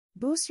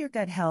Boost your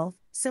gut health,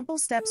 simple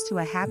steps to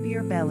a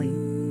happier belly.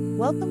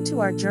 Welcome to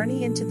our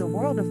journey into the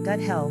world of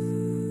gut health.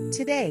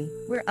 Today,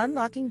 we're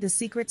unlocking the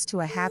secrets to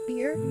a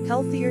happier,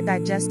 healthier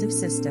digestive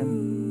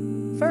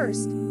system.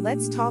 First,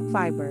 let's talk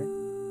fiber.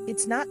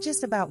 It's not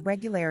just about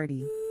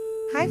regularity.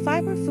 High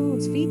fiber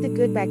foods feed the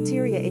good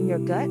bacteria in your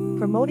gut,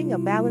 promoting a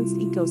balanced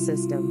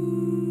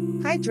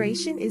ecosystem.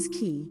 Hydration is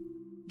key.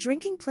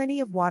 Drinking plenty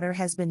of water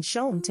has been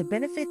shown to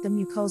benefit the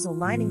mucosal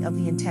lining of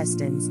the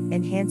intestines,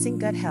 enhancing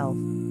gut health.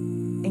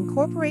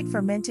 Incorporate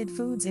fermented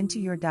foods into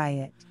your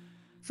diet.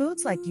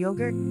 Foods like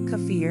yogurt,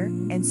 kefir,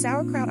 and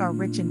sauerkraut are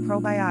rich in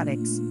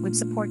probiotics, which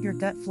support your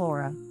gut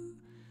flora.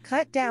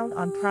 Cut down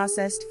on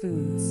processed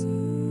foods.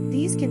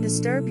 These can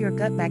disturb your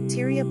gut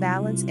bacteria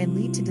balance and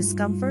lead to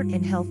discomfort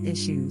and health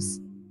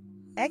issues.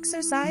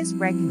 Exercise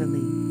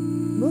regularly.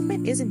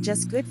 Movement isn't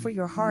just good for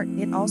your heart,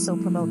 it also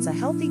promotes a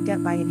healthy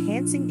gut by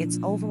enhancing its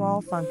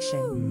overall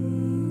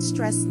function.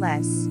 Stress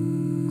less.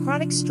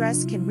 Chronic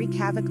stress can wreak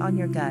havoc on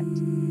your gut.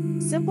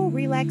 Simple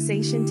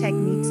relaxation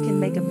techniques can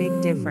make a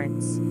big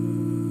difference.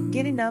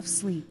 Get enough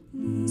sleep.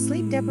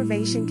 Sleep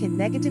deprivation can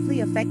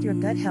negatively affect your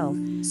gut health,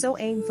 so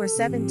aim for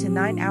 7 to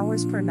 9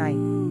 hours per night.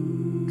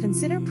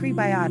 Consider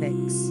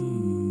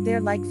prebiotics.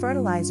 They're like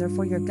fertilizer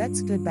for your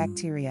gut's good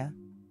bacteria.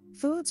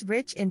 Foods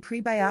rich in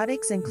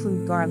prebiotics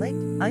include garlic,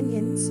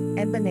 onions,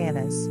 and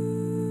bananas.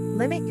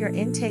 Limit your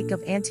intake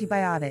of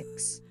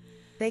antibiotics.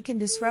 They can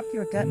disrupt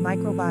your gut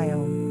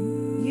microbiome.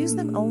 Use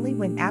them only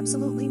when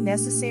absolutely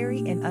necessary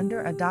and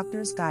under a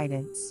doctor's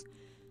guidance.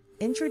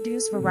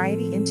 Introduce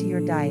variety into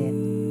your diet.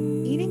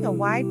 Eating a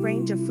wide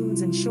range of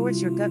foods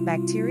ensures your gut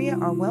bacteria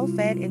are well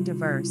fed and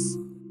diverse.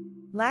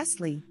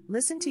 Lastly,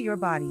 listen to your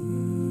body.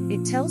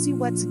 It tells you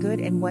what's good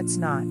and what's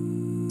not.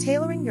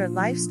 Tailoring your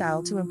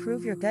lifestyle to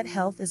improve your gut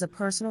health is a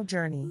personal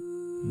journey.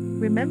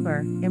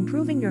 Remember,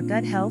 improving your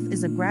gut health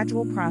is a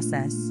gradual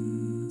process.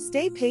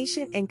 Stay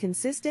patient and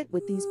consistent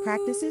with these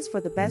practices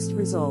for the best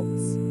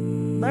results.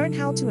 Learn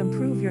how to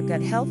improve your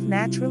gut health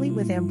naturally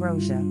with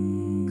Ambrosia.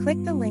 Click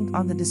the link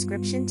on the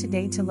description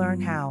today to learn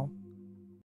how.